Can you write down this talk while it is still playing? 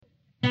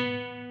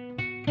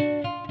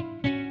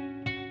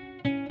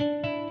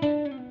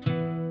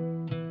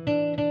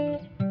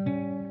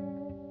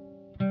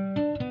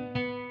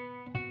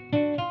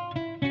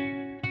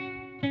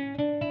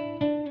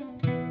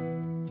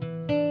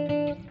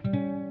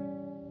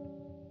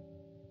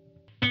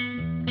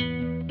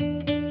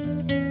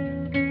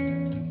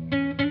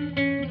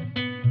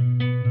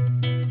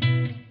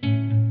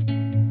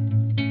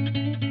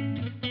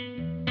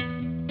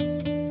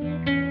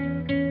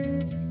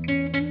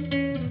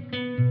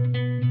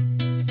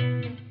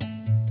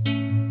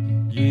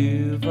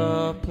You've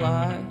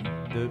applied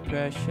the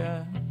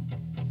pressure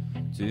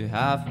to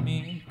have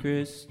me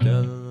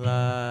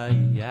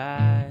crystallized,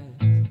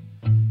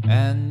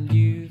 and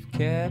you've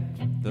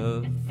kept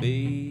the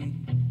faith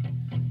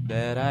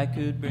that I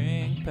could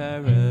bring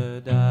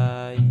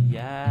paradise.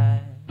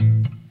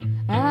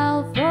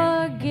 I'll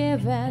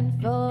forgive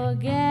and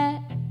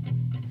forget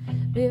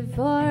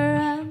before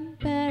I'm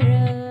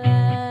paralyzed.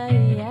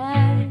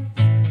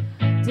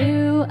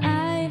 Do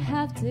I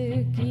have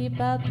to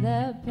keep up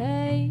the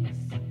pace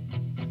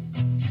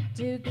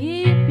to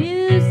keep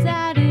you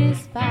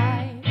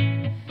satisfied?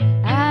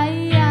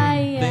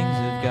 Things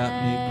have got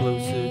me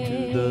closer to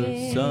the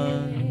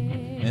sun,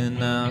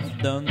 and I've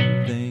done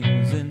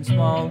things in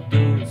small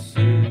doses,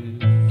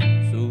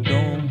 so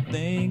don't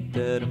think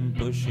that I'm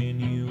pushing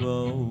you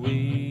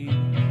away.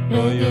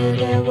 Oh, you're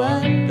the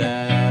one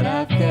that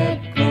I've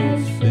kept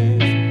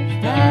closest.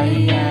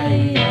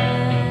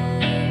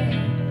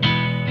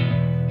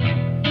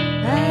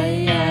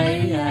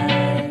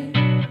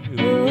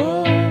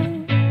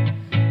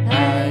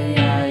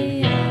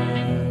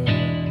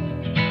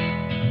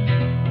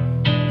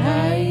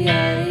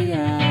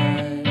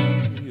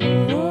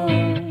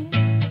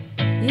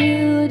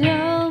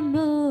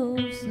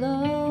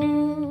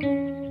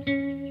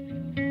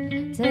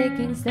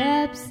 Taking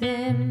steps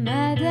in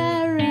my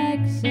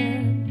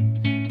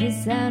direction, the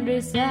sound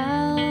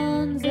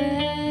resounds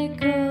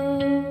echo.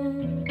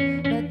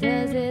 But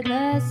does it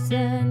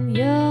lessen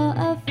your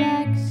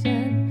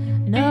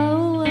affection?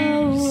 No.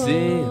 You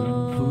say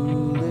I'm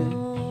foolish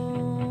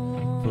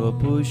for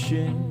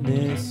pushing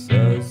this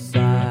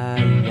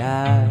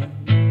aside,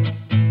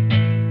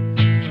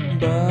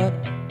 but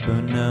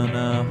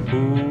banana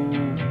who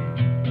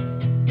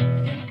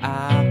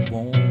I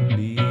won't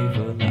leave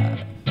alive.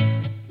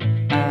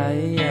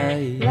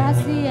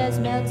 Glassy has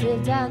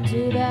melted down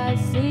to the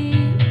sea.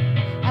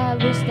 I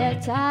wish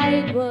that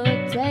tide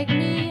would take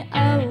me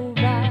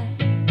over.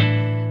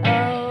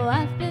 Oh,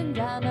 I've been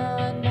down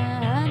on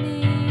my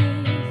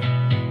knees,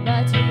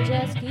 but you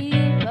just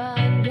keep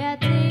on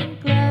getting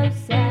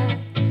closer.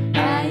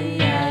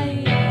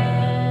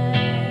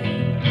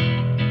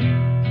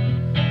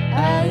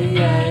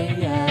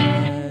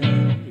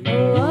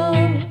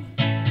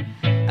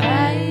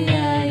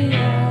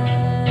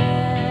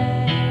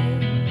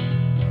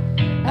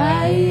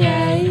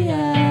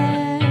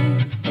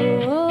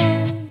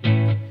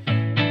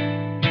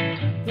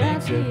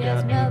 Glassy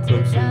has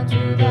melted down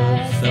to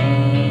the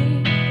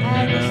sea.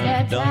 I wish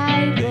that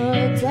tide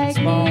would take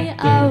me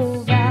over.